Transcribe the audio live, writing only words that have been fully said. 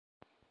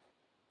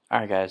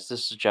Alright guys,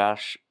 this is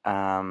Josh. Today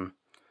I'm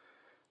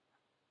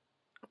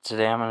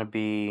going to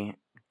be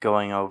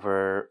going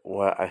over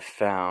what I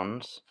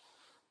found.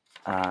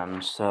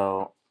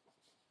 So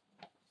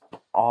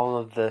all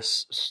of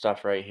this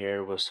stuff right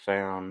here was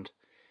found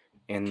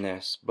in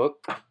this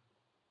book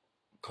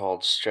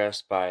called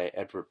Stress by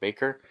Edward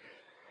Baker.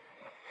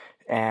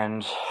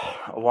 And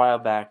a while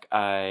back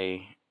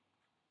I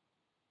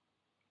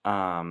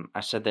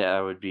said that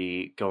I would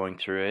be going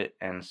through it,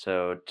 and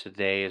so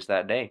today is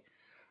that day.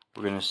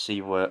 We're going to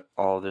see what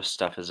all this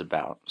stuff is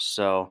about.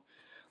 So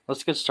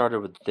let's get started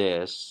with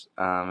this.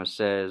 It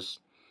says,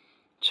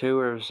 to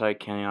Riverside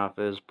County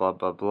Office, blah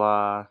blah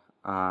blah.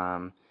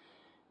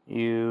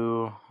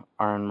 You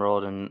are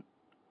enrolled in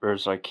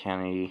Riverside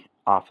County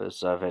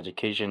Office of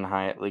Education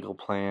Hyatt Legal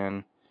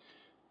Plan.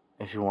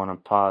 If you want to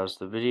pause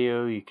the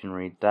video, you can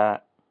read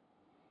that.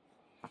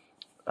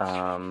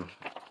 I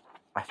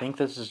think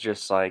this is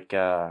just like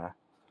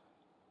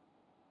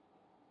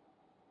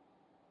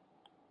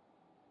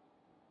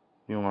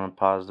you want to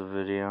pause the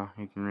video,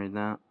 you can read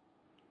that.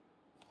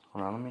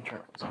 Hold on, let me turn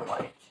on some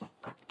light.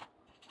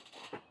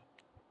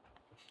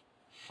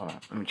 Hold on,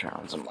 let me turn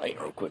on some light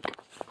real quick.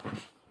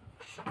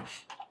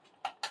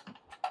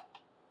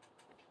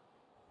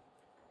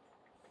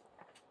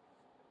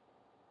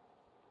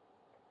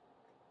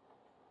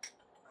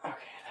 Okay,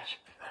 that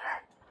should be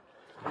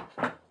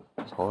better.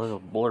 It's a little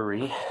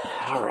blurry.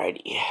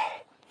 Alrighty.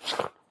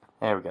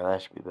 There we go,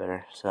 that should be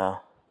better. So,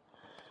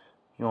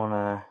 you want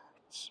to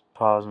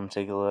pause and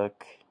take a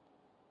look.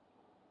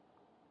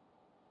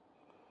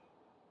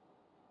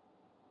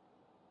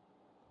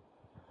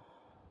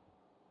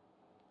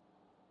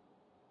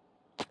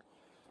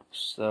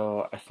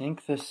 So, I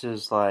think this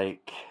is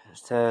like, it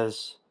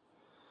says,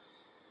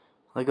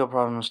 legal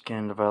problems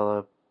can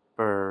develop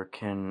or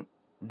can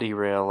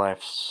derail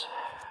life's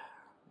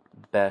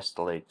best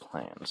laid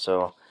plan.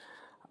 So,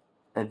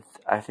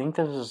 I think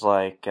this is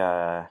like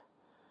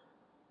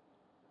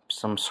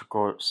some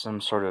sort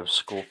of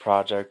school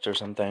project or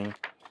something.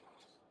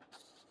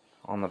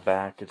 On the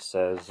back it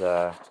says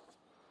high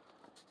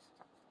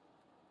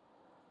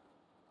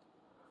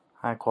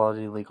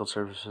quality legal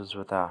services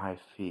without high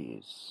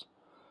fees.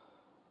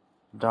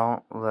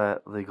 Don't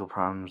let legal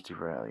problems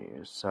derail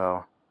you.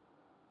 So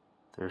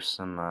there's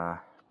some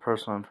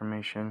personal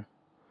information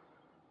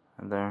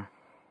in there.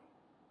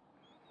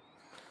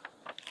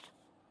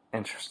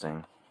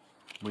 Interesting.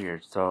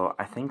 Weird. So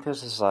I think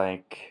this is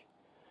like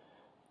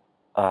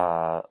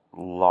a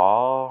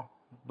law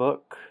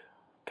book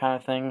kind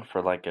of thing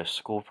for like a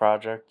school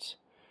project.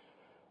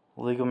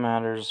 Legal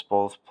matters,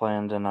 both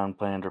planned and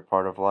unplanned, are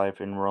part of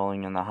life.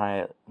 Enrolling in the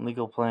Hyatt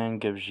Legal Plan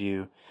gives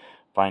you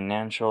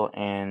financial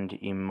and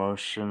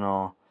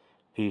emotional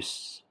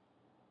peace.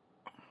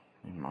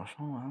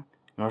 Emotional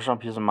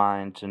peace of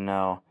mind to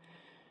know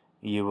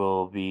you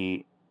will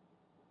be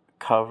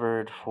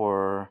covered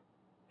for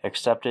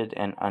accepted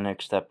and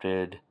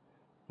unaccepted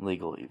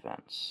legal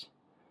events.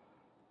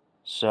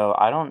 So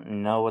I don't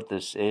know what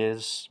this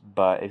is,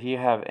 but if you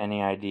have any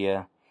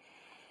idea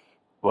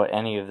what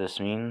any of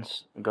this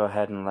means, go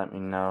ahead and let me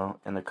know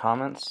in the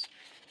comments.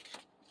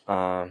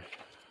 Some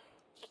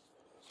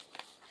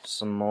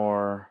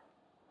more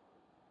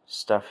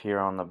stuff here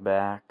on the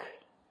back.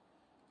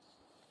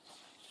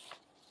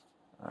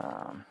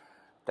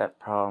 Debt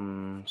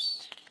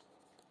problems.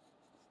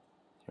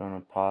 You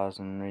want to pause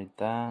and read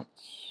that.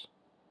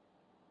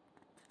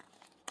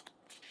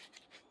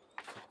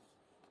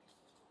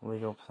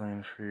 Legal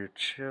plan for your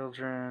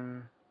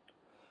children.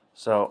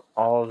 So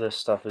all of this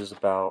stuff is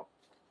about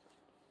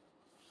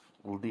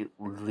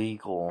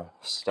legal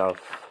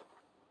stuff.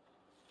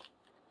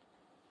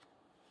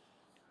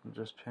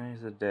 Just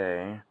pennies a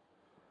day.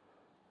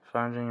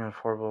 Finding an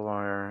affordable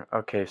lawyer.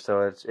 Okay,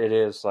 so it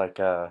is like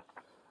a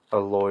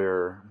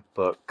lawyer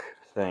book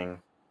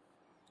thing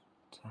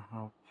to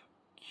help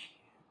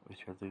with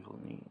your legal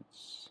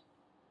needs.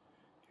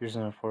 Here's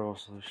an affordable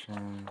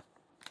solution.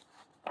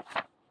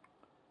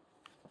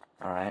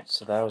 Alright,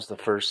 so that was the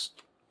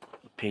first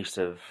piece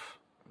of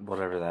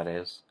whatever that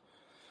is.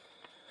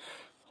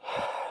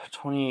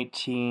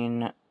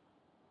 2018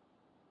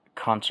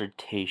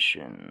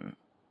 consultation.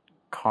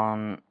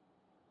 Consecration?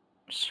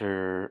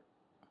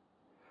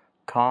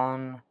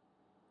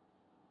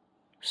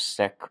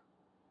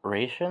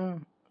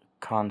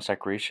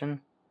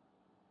 Consecration?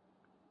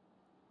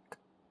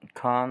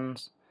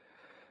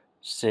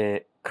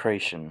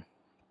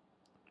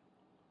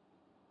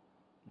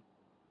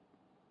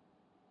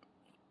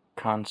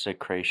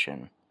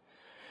 Consecration.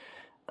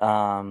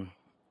 From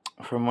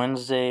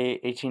Wednesday,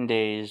 18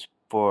 days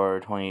for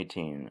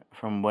 2018.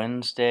 From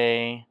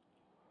Wednesday,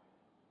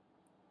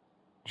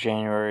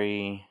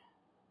 January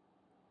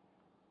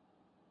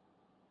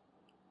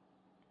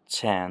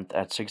 10th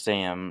at 6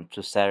 a.m.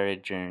 to Saturday,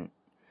 January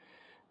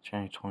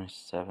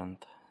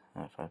 27th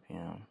at 5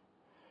 p.m.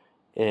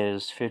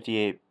 is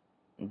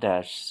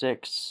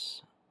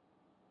 58-6.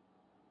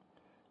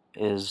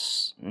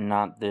 Is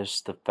not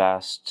this the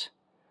fast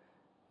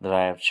that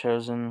I have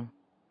chosen?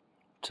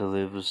 to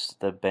loose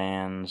the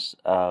bands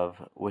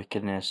of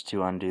wickedness,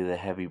 to undo the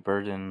heavy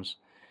burdens,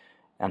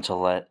 and to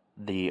let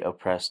the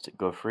oppressed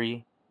go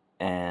free,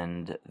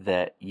 and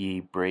that ye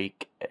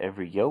break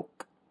every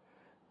yoke.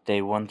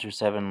 Day 1 through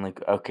 7.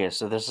 Okay,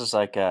 so this is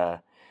like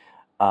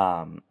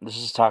this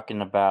is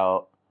talking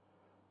about,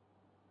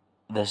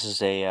 this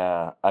is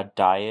a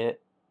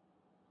diet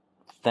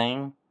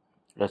thing.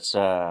 It's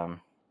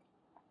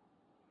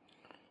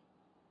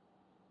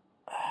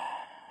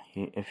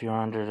if you're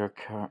under their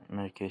current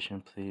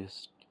medication,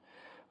 please.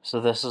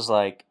 So this is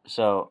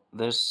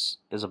this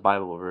is a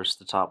Bible verse,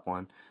 the top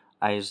one.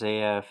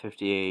 Isaiah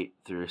 58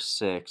 through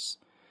 6.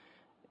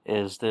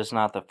 Is this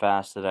not the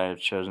fast that I have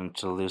chosen,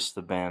 to loose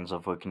the bands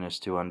of wickedness,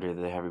 to undo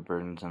the heavy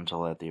burdens, and to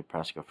let the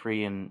oppressed go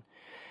free, and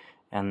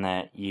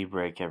that ye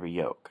break every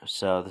yoke?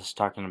 So this is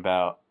talking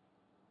about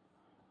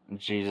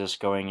Jesus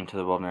going into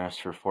the wilderness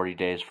for 40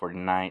 days, 40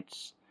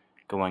 nights,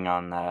 going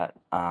on that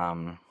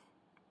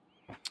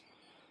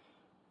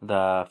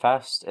the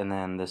fast, and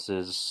then this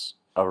is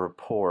a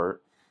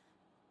report.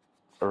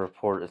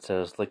 It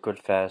says liquid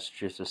fast,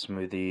 juices,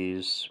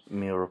 smoothies,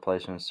 meal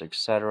replacements,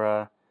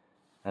 etc.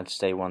 That's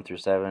day 1 through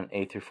 7.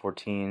 8 through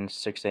 14,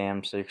 6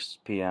 a.m., 6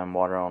 p.m.,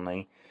 water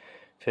only.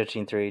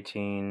 15 through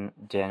 18,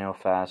 Daniel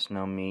fast,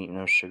 no meat,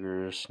 no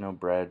sugars, no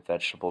bread,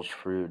 vegetables,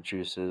 fruit,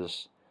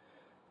 juices,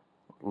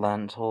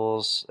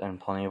 lentils, and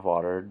plenty of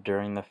water.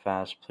 During the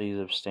fast, please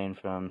abstain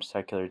from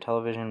secular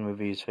television,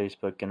 movies,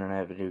 Facebook,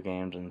 internet, video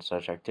games, and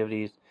such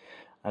activities.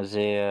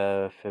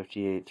 Isaiah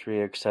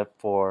 58:3,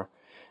 except for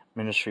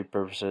ministry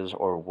purposes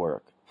or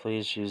work.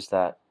 Please use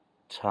that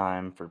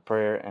time for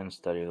prayer and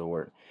study the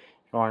Word.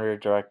 If you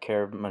want direct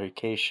care of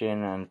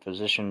medication and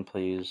physician,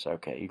 please.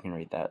 Okay, you can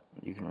read that.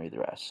 You can read the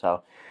rest.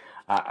 So,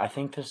 I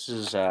think this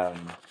is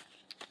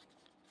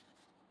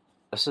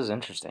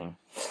interesting.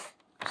 So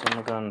I'm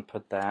gonna go and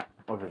put that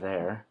over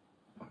there.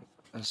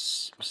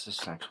 What's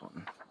this next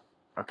one?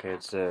 Okay,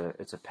 it's a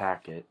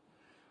packet.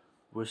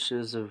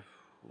 Wishes of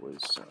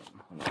Wisdom.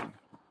 Hold on.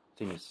 I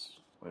think it's,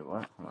 wait,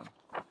 what?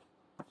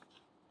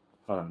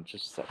 Hold on,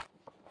 just a sec.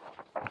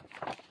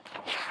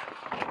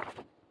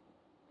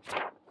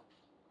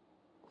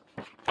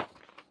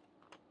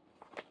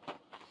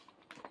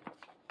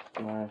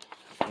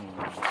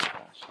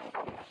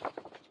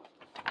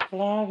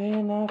 Life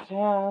in the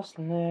fast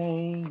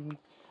lane,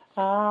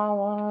 I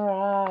wanna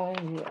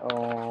ride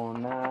all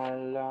night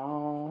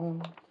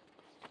long.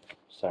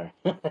 Sorry.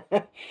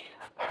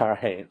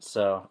 Alright,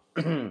 so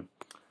I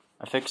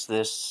fixed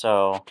this.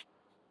 So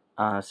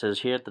it says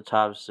here at the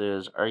top, it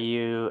says, are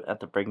you at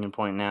the breaking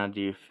point now? Do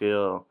you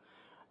feel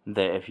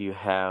that if you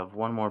have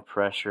one more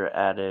pressure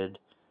added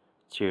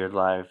to your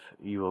life,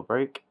 you will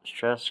break?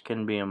 Stress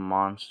can be a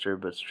monster,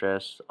 but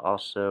stress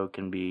also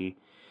can be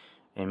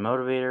a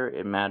motivator.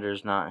 It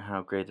matters not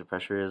how great the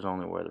pressure is,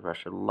 only where the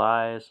pressure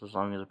lies. As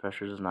long as the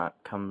pressure does not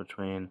come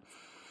between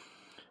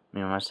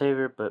me and my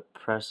Savior, but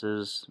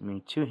presses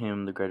me to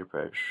Him, the greater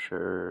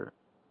pressure,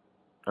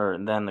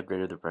 then the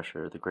greater the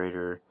pressure, the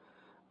greater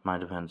my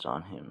dependence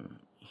on Him.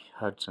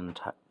 Hudson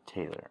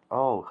Taylor.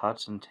 Oh,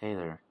 Hudson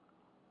Taylor.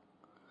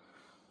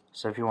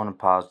 So if you want to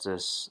pause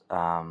this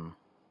and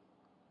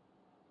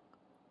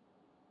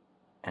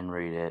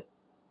read it,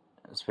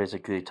 it's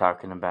basically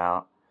talking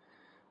about,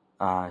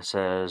 it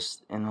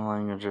says, in the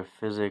language of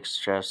physics,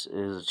 stress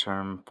is a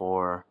term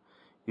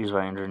used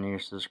by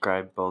engineers to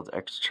describe both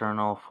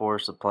external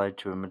force applied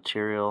to a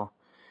material.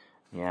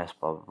 Yes,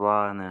 blah, blah,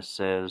 blah. And then it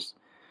says,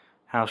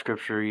 how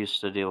Scripture used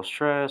to deal with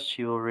stress.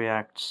 You will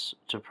react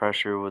to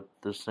pressure with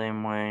the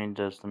same way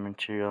does the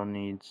material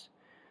needs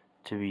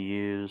to be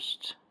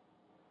used.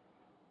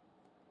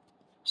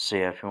 So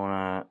yeah, if you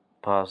want to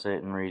pause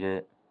it and read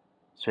it,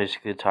 it's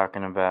basically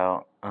talking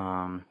about,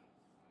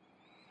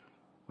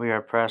 we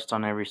are pressed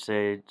on every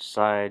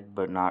side,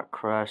 but not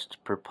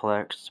crushed,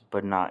 perplexed,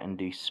 but not in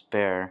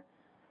despair,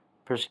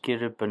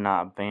 persecuted, but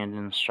not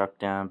abandoned, struck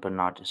down, but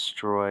not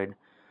destroyed.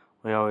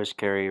 We always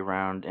carry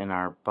around in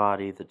our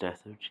body the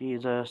death of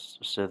Jesus,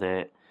 so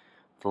that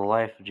the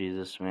life of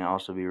Jesus may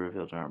also be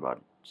revealed in our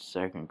body.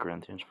 2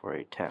 Corinthians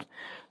 4:8-10.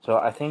 So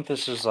I think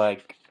this is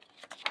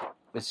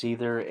it's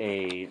either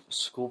a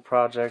school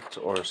project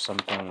or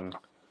something,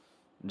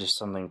 just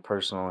something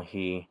personal. If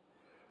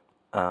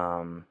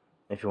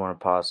you want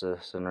to pause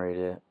this and read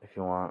it, if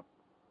you want.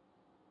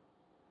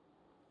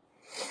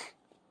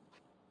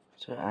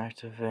 To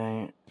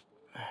activate.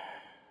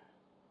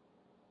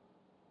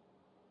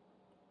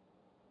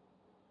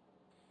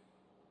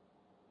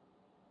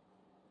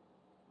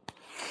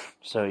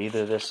 So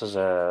either this is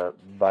a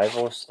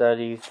Bible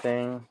study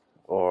thing,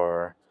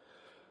 or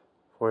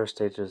 4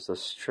 stages of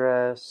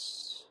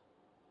stress,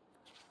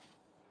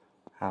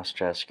 how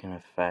stress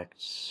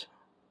affects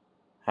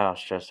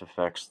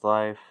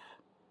life.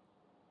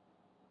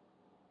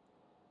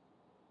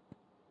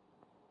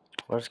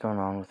 What's going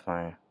on with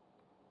my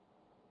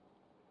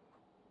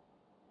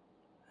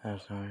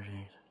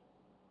energy?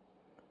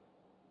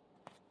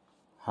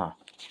 Huh.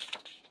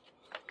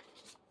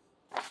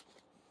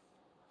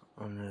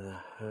 Under the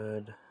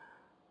hood.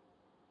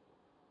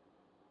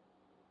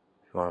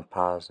 you want to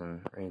pause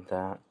and read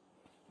that.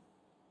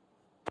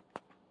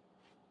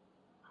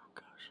 Oh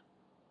gosh.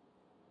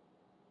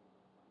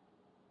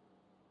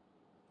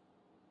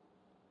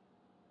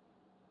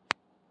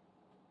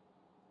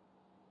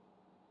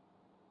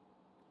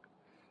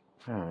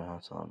 I don't know,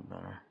 it's a lot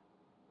better.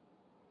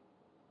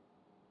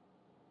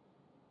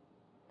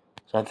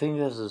 So I think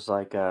this is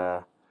like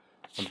a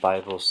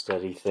Bible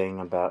study thing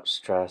about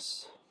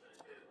stress.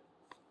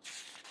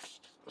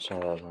 Sorry,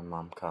 that was my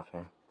mom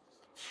coughing.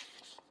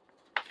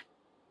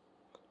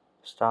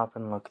 Stop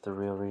and look at the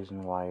real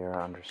reason why you're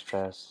under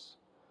stress.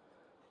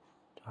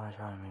 Do I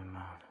try to be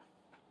mad?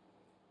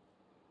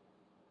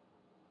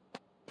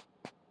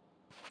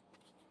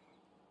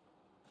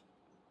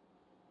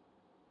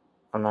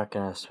 I'm not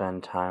going to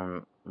spend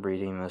time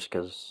reading this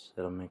because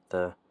it'll make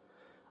the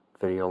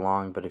video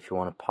long, but if you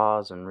want to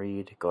pause and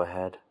read, go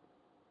ahead.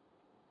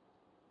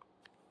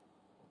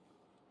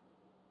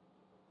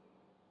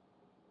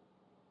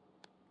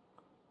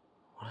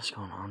 What is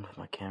going on with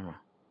my camera?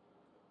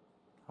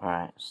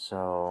 Alright,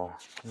 so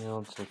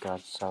yield to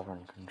God's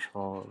sovereign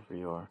control over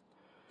your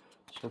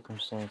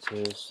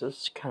circumstances. This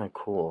is kind of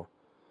cool.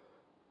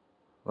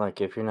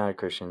 Like, if you're not a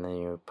Christian, then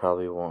you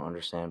probably won't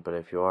understand, but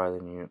if you are,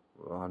 then you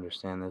will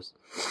understand this.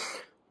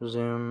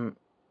 Resume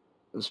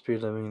the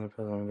spirit living in the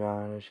presence of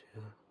God.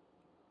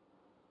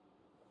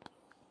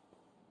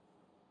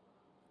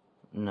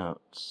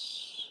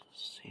 Notes.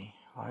 Let's see.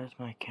 Why is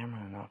my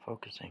camera not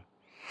focusing?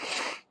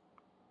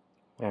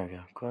 There we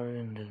go. Quoted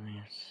in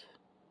Disney.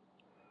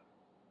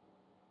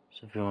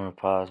 So if you want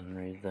to pause and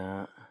read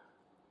that.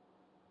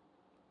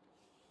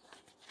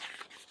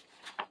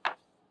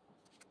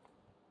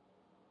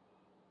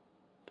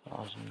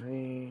 Pause and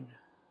read.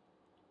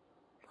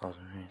 Pause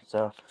and read.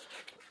 So,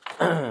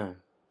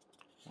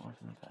 more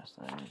from the past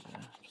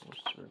tools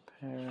to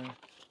repair.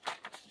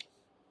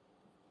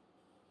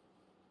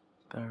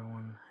 Better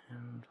one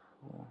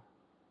handful.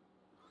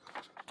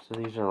 So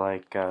these are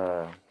like,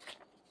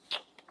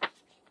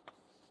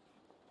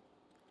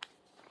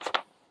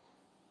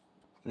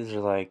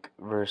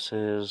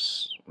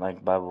 verses,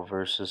 like Bible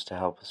verses to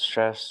help with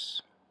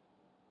stress.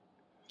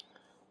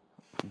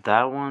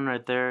 That one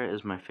right there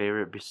is my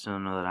favorite. Be still,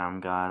 know that I am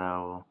God. I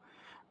will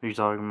be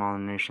exalted among all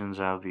the nations.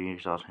 I will be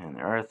exalted in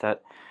the earth.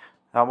 That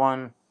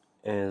one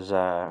is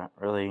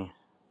really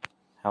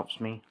helps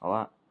me a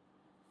lot.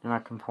 Do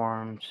not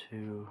conform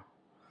to.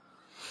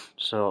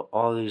 So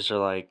all these are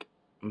like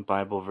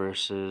Bible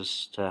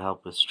verses to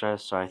help with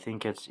stress. So I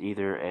think it's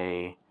either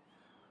a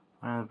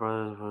one of the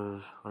brothers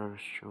was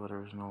whatever's true,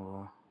 whatever's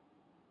noble.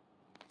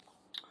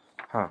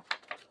 Huh.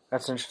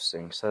 That's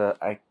interesting. So that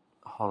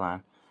hold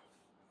on.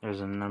 There's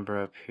a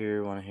number up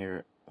here. Want to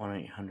hear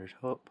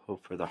 1-800-HOPE.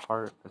 Hope for the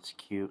heart. That's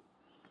cute.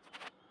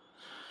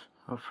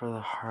 Hope for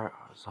the heart.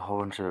 There's a whole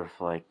bunch of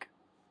like.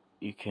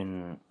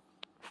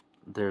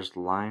 There's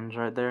lines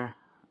right there.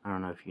 I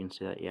don't know if you can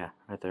see that. Yeah,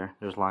 right there.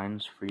 There's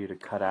lines for you to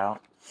cut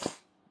out.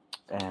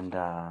 And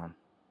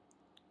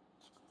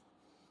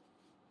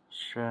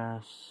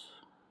stress,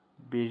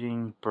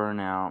 beating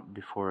burnout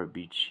before it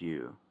beats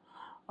you.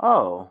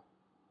 Oh,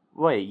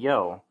 wait,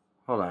 hold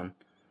on.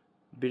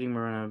 Beating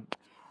burnout.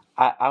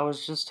 I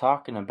was just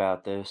talking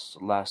about this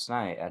last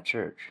night at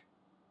church.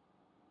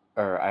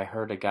 Or I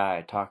heard a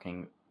guy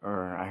talking,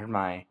 or I heard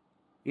my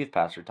youth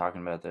pastor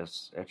talking about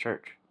this at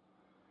church.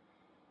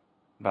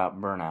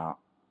 About burnout.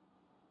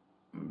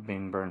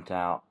 Being burnt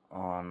out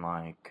on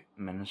like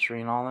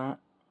ministry and all that.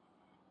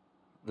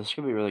 This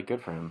could be really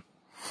good for him.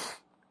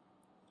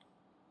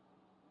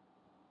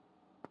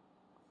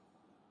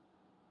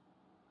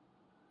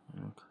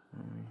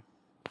 Okay.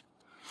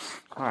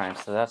 Alright,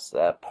 so that's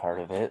that part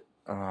of it.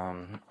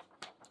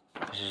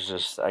 This is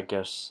just, I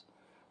guess,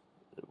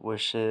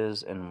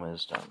 wishes and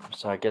wisdom.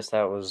 So I guess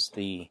that was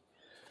the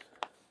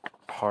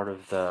part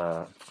of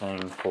the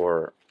thing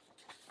for,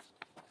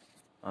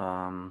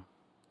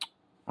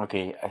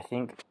 okay, I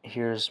think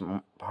here's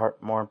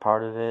more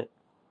part of it.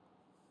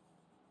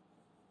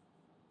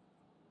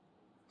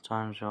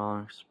 Times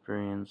you'll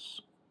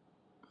experience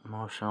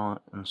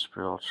emotional and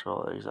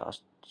spiritual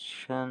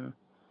exhaustion.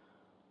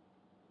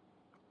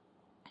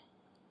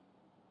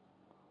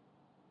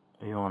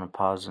 If you want to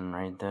pause and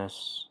read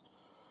this.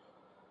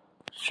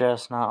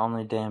 Stress not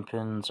only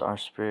dampens our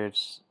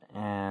spirits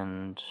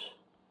and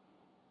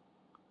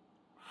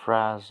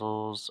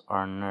frazzles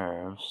our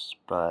nerves,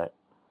 but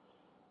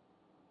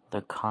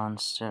the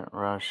constant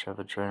rush of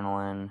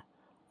adrenaline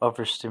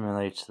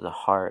overstimulates the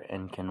heart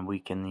and can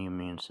weaken the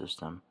immune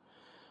system,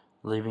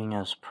 leaving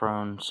us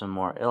prone to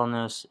more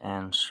illness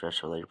and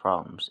stress-related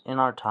problems. In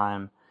our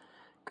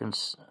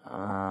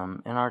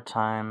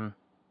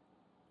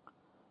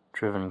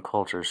time-driven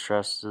culture,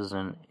 stress is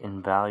an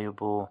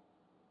invaluable.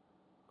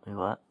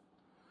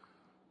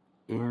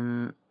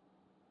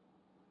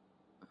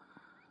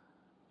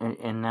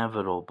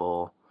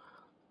 Inevitable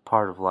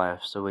part of life,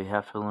 so we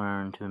have to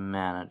learn to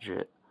manage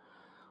it.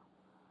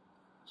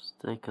 Let's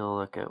take a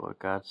look at what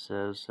God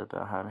says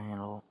about how to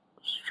handle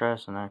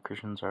stress and how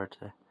Christians are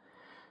to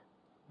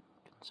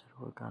consider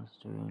what God's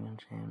doing in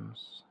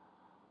James.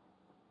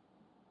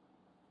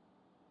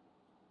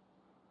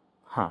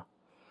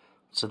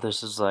 So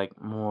this is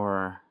like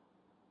more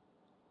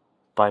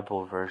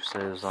Bible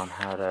verses on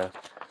how to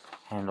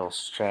handle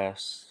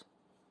stress.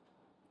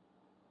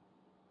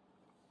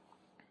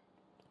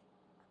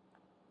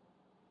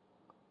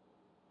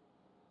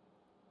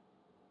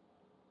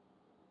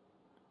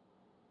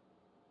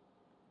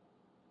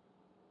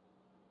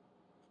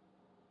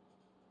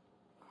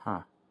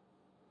 Huh.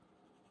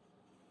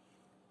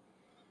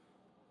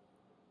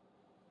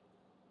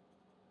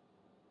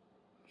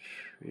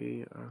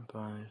 Treat our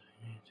bodies,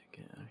 we need to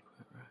get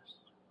adequate rest.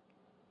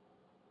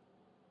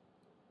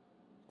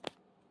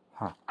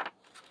 Huh.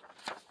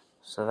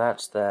 So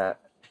that's that.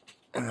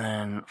 And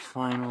then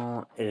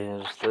final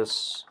is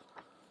this.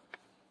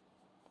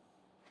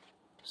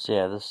 So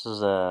yeah, this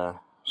is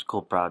a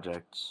school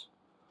project.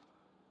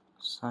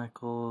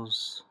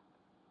 Cycles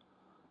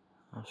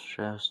of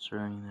stress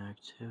during the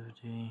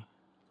activity.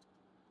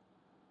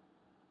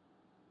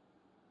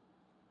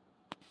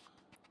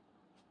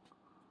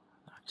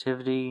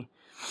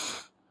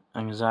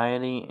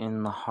 Anxiety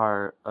in the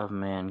heart of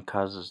man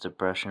causes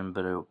depression,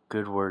 but a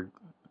good word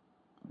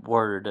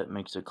that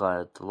makes it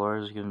glad. The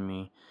Lord has given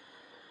me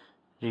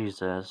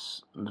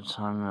Jesus, the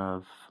tongue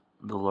of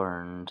the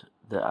learned,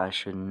 that I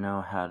should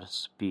know how to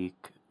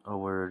speak a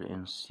word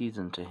in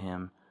season to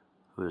him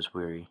who is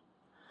weary.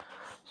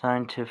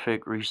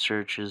 Scientific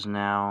research is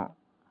now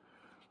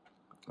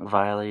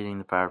violating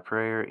the power of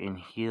prayer in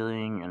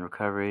healing and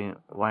recovery.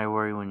 Why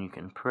worry when you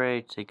can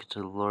pray? Take it to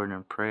the Lord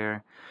in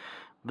prayer.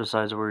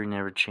 Besides, worry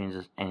never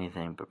changes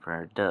anything, but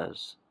prayer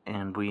does.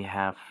 And we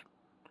have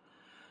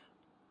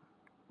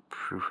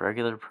proof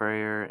regular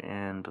prayer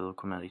and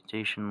biblical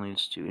meditation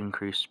leads to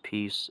increased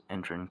peace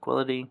and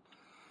tranquility.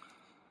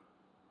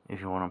 If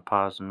you want to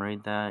pause and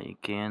read that, you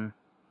can.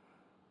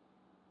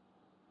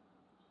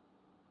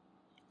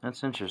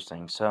 That's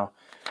interesting. So,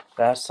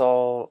 that's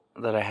all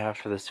that I have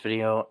for this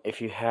video. If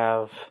you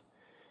have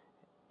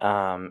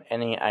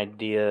any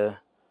idea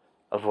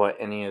of what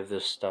any of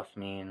this stuff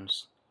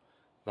means,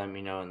 let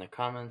me know in the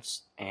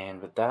comments.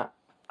 And with that,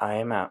 I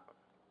am out.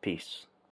 Peace.